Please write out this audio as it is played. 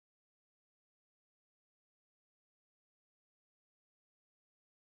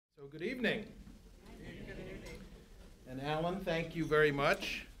So good evening. And Alan, thank you very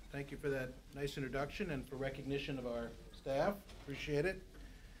much. Thank you for that nice introduction and for recognition of our staff. Appreciate it.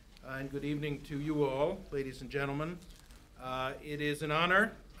 And good evening to you all, ladies and gentlemen. It is an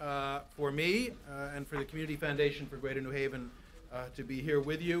honor for me and for the Community Foundation for Greater New Haven to be here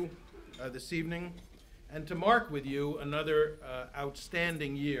with you this evening and to mark with you another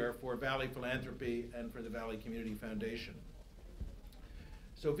outstanding year for Valley Philanthropy and for the Valley Community Foundation.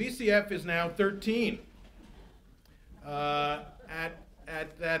 So VCF is now 13. At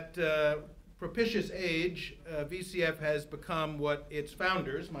that propitious age, VCF has become what its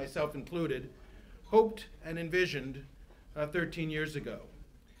founders, myself included, hoped and envisioned 13 years ago.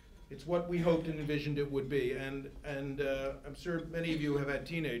 It's what we hoped and envisioned it would be, and I'm sure many of you have had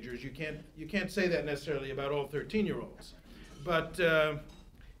teenagers. You can't say that necessarily about all 13-year-olds, but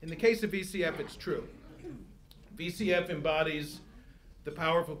in the case of VCF, it's true. VCF embodies the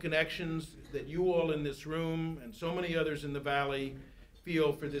powerful connections that you all in this room and so many others in the Valley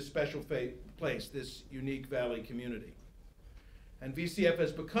feel for this special place, this unique Valley community. And VCF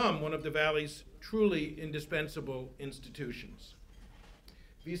has become one of the Valley's truly indispensable institutions.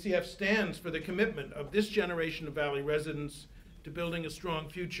 VCF stands for the commitment of this generation of Valley residents to building a strong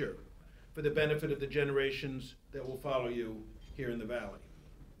future for the benefit of the generations that will follow you here in the Valley.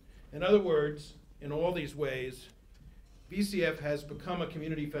 In other words, in all these ways, VCF has become a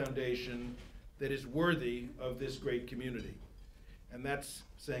community foundation that is worthy of this great community, and that's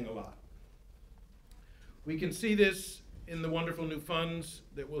saying a lot. We can see this in the wonderful new funds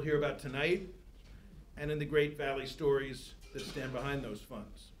that we'll hear about tonight, and in the great Valley stories that stand behind those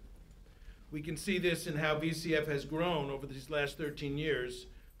funds. We can see this in how VCF has grown over these last 13 years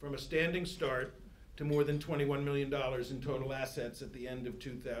from a standing start to more than $21 million in total assets at the end of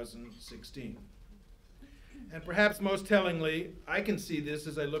 2016. And perhaps most tellingly, I can see this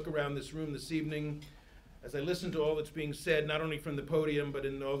as I look around this room this evening, as I listen to all that's being said, not only from the podium, but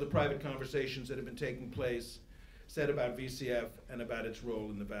in all the private conversations that have been taking place, said about VCF and about its role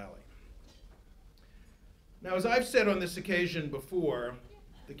in the Valley. Now, as I've said on this occasion before,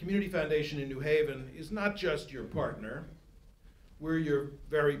 the Community Foundation in New Haven is not just your partner, we're your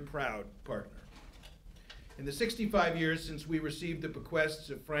very proud partner. In the 65 years since we received the bequests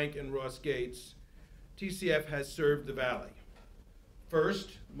of Frank and Ross Gates, TCF has served the Valley.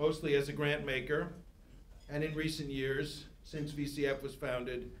 First, mostly as a grant maker, and in recent years, since VCF was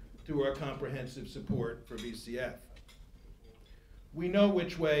founded, through our comprehensive support for VCF. We know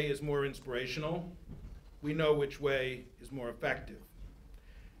which way is more inspirational. We know which way is more effective.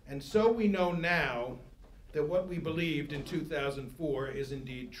 And so we know now that what we believed in 2004 is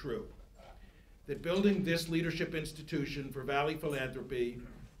indeed true. That building this leadership institution for Valley Philanthropy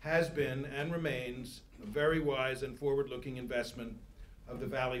has been and remains a very wise and forward-looking investment of the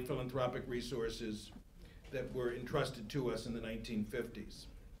Valley philanthropic resources that were entrusted to us in the 1950s.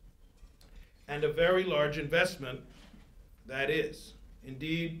 And a very large investment that is.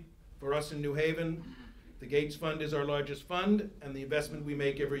 Indeed, for us in New Haven, the Gates Fund is our largest fund, and the investment we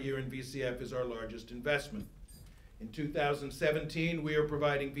make every year in VCF is our largest investment. In 2017, we are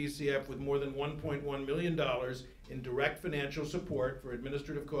providing VCF with more than $1.1 million in direct financial support for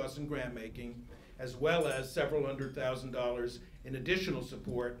administrative costs and grant making, as well as several $100,000 in additional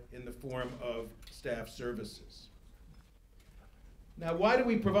support in the form of staff services. Now, why do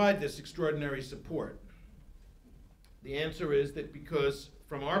we provide this extraordinary support? The answer is that because,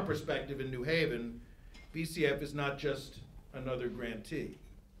 from our perspective in New Haven, VCF is not just another grantee.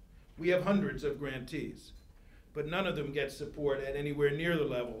 We have hundreds of grantees, but none of them get support at anywhere near the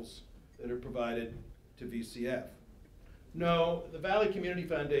levels that are provided to VCF. No, the Valley Community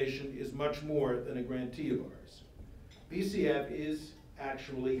Foundation is much more than a grantee of ours. VCF is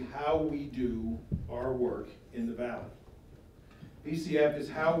actually how we do our work in the Valley. VCF is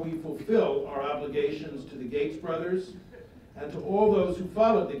how we fulfill our obligations to the Gates brothers and to all those who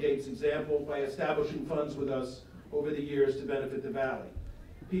followed the Gates example by establishing funds with us over the years to benefit the Valley.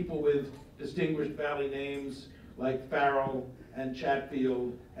 People with distinguished Valley names like Farrell and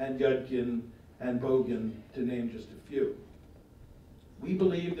Chatfield and Yudkin and Bogan, to name just a few. We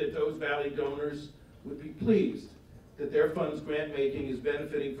believe that those Valley donors would be pleased that their fund's grant making is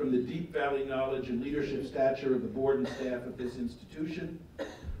benefiting from the deep Valley knowledge and leadership stature of the board and staff of this institution,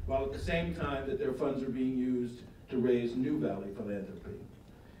 while at the same time that their funds are being used to raise new Valley philanthropy.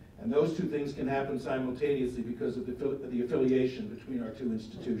 And those two things can happen simultaneously because of the affiliation between our two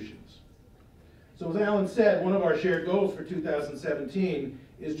institutions. So as Alan said, one of our shared goals for 2017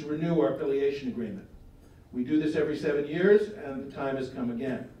 is to renew our affiliation agreement. We do this every 7 years, and the time has come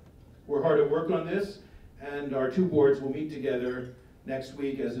again. We're hard at work on this, and our two boards will meet together next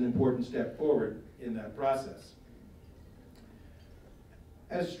week as an important step forward in that process.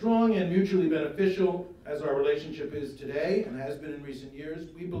 As strong and mutually beneficial as our relationship is today and has been in recent years,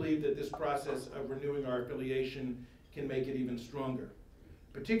 we believe that this process of renewing our affiliation can make it even stronger,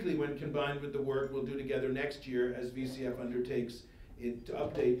 particularly when combined with the work we'll do together next year as VCF undertakes to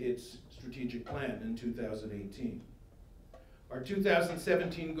update its strategic plan in 2018. Our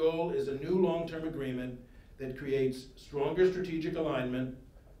 2017 goal is a new long-term agreement that creates stronger strategic alignment,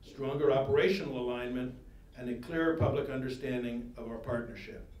 stronger operational alignment, and a clearer public understanding of our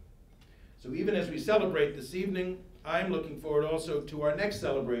partnership. So even as we celebrate this evening, I'm looking forward also to our next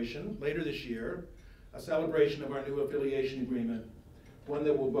celebration later this year, a celebration of our new affiliation agreement, one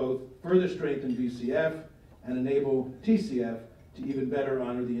that will both further strengthen VCF and enable TCF to even better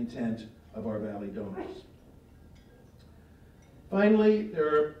honor the intent of our Valley donors. Finally, there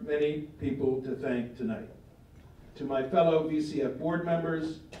are many people to thank tonight. To my fellow VCF board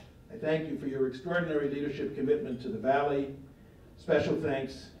members, I thank you for your extraordinary leadership commitment to the Valley. Special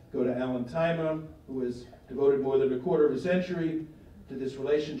thanks go to Alan Tyma, who has devoted more than a quarter of a century to this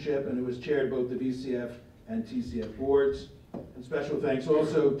relationship and who has chaired both the VCF and TCF boards. And special thanks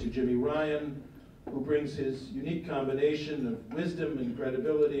also to Jimmy Ryan, who brings his unique combination of wisdom and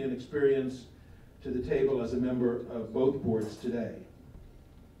credibility and experience to the table as a member of both boards today.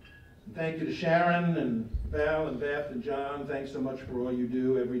 And thank you to Sharon and Val and Beth and John. Thanks so much for all you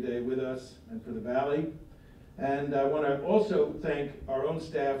do every day with us and for the Valley. And I want to also thank our own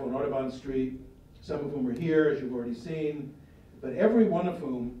staff on Audubon Street, some of whom are here, as you've already seen, but every one of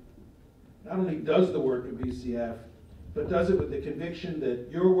whom not only does the work of VCF, but does it with the conviction that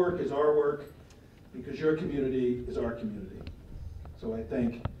your work is our work because your community is our community. So I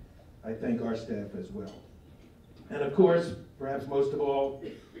thank our staff as well. And of course, perhaps most of all,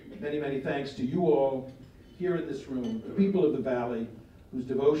 many, many thanks to you all here in this room, the people of the Valley, whose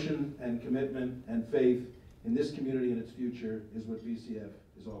devotion and commitment and faith in this community and its future is what VCF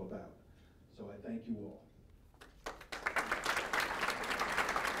is all about. So I thank you all.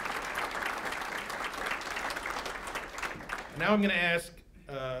 Now I'm going to ask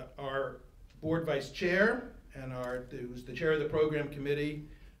our board vice chair and who's the chair of the program committee,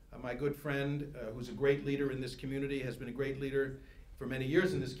 my good friend, who's a great leader in this community, has been a great leader for many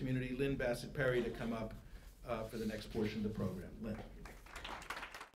years in this community, Lynn Bassett Perry, to come up for the next portion of the program. Lynn.